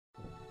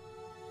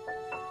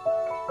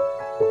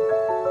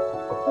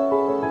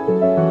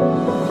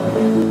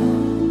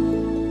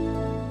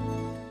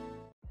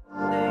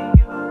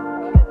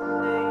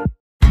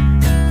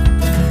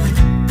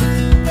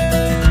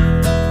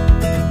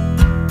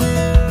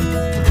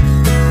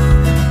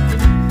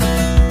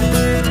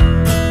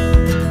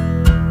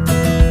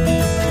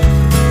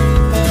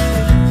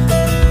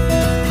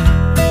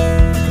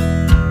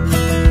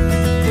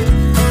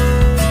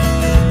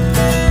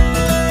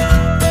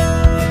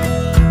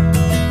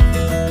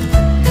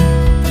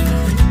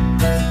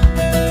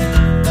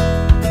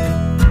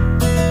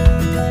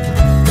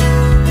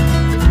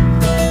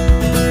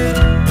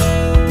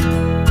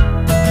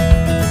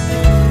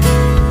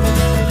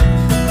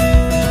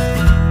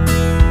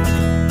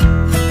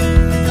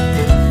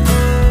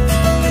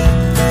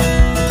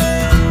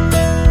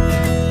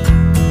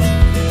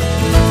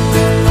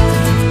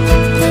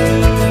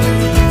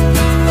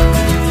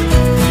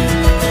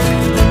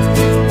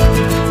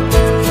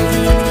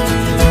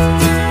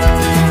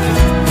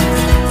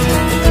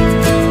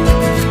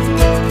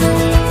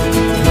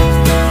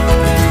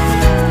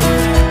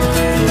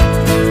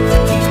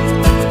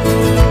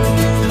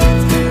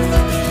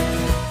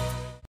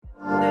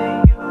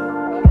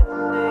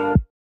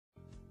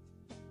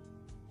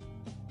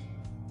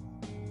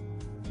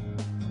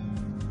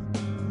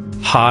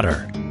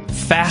hotter,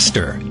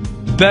 faster,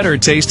 better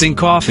tasting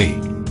coffee.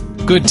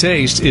 Good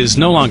taste is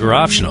no longer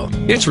optional,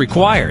 it's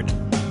required.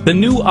 The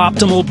new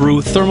Optimal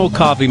Brew thermal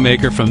coffee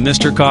maker from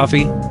Mr.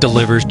 Coffee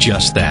delivers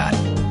just that.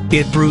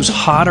 It brews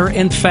hotter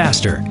and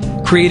faster,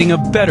 creating a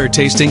better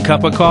tasting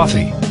cup of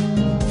coffee.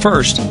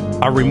 First,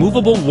 our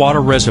removable water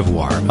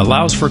reservoir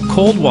allows for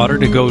cold water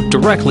to go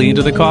directly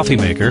into the coffee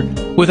maker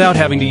without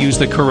having to use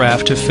the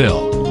carafe to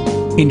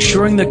fill,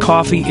 ensuring the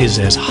coffee is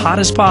as hot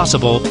as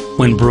possible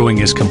when brewing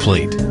is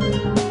complete.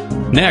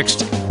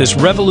 Next, this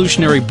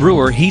revolutionary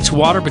brewer heats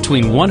water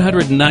between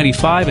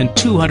 195 and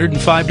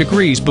 205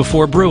 degrees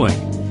before brewing.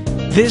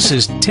 This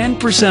is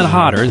 10%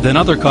 hotter than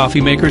other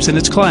coffee makers in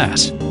its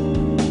class.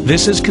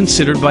 This is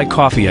considered by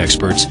coffee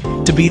experts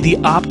to be the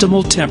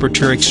optimal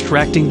temperature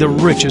extracting the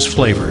richest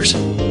flavors.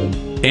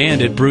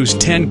 And it brews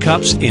 10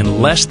 cups in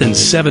less than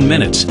 7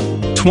 minutes,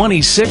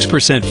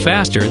 26%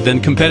 faster than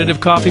competitive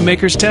coffee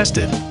makers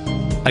tested.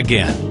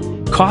 Again,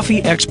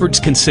 coffee experts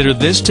consider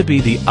this to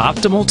be the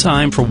optimal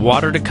time for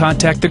water to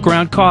contact the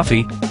ground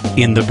coffee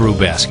in the brew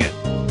basket.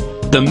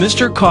 The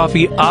Mr.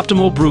 Coffee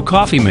Optimal Brew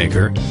Coffee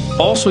Maker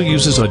also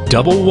uses a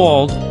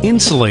double-walled,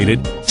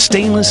 insulated,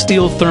 stainless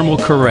steel thermal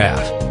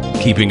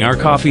carafe, keeping our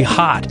coffee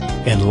hot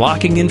and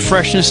locking in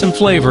freshness and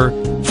flavor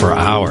for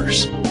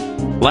hours.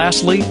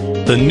 Lastly,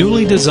 the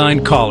newly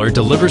designed collar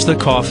delivers the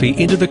coffee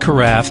into the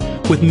carafe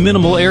with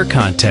minimal air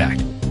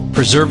contact,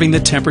 preserving the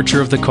temperature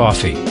of the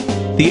coffee.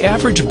 The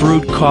average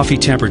brewed coffee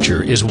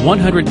temperature is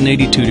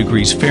 182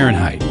 degrees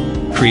Fahrenheit,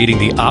 creating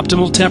the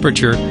optimal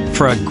temperature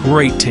for a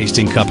great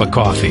tasting cup of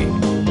coffee.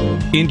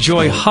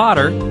 Enjoy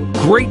hotter,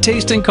 great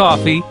tasting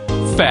coffee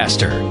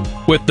faster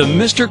with the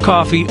Mr.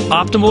 Coffee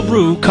Optimal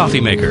Brew Coffee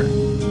Maker.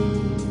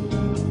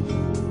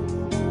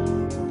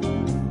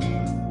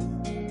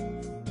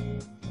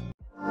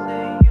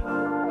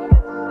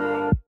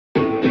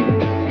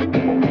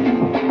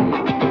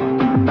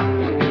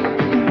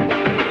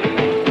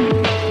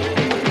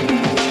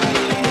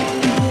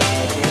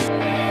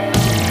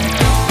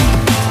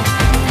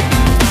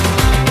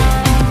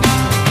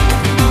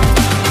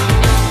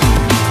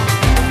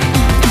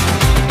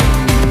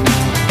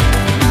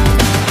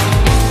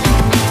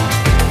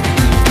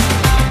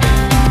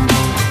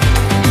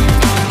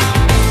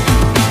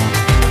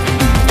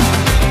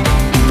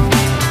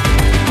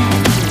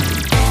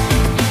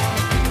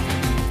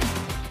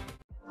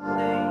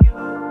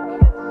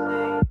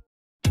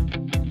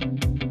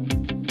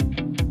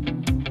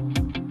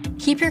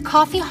 Keep your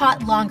coffee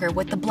hot longer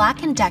with the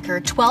Black &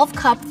 Decker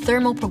 12-cup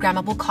thermal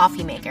programmable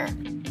coffee maker.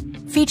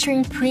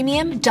 Featuring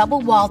premium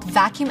double-walled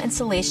vacuum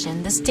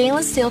insulation, the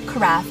stainless steel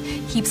carafe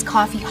keeps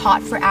coffee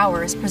hot for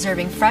hours,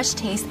 preserving fresh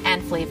taste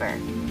and flavor.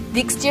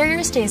 The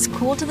exterior stays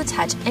cool to the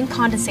touch and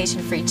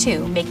condensation-free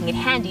too, making it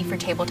handy for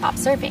tabletop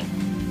serving.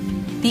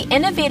 The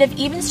innovative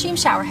even stream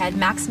showerhead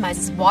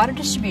maximizes water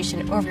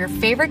distribution over your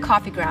favorite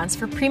coffee grounds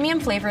for premium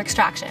flavor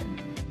extraction.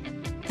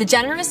 The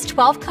generous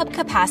 12-cup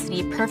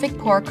capacity perfect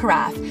pour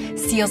carafe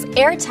seals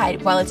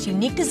airtight, while its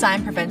unique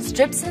design prevents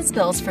drips and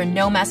spills for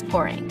no mess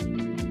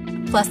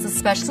pouring. Plus, the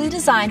specially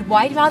designed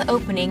wide mouth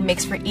opening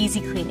makes for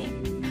easy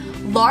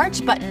cleaning.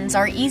 Large buttons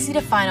are easy to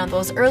find on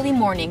those early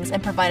mornings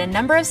and provide a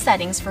number of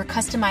settings for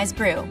customized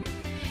brew.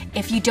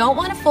 If you don't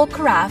want a full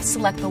carafe,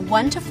 select the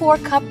 1 to 4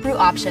 cup brew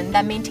option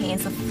that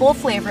maintains the full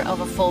flavor of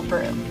a full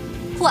brew.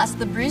 Plus,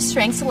 the brew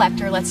strength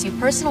selector lets you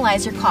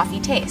personalize your coffee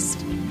taste.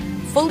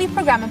 Fully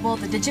programmable,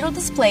 the digital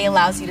display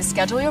allows you to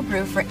schedule your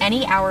brew for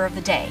any hour of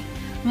the day.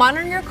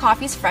 Monitor your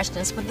coffee's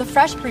freshness with the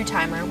Fresh Brew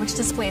Timer, which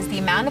displays the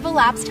amount of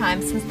elapsed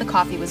time since the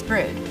coffee was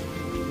brewed.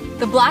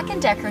 The Black &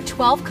 Decker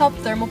 12-cup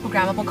thermal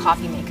programmable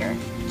coffee maker.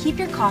 Keep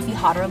your coffee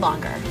hotter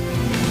longer.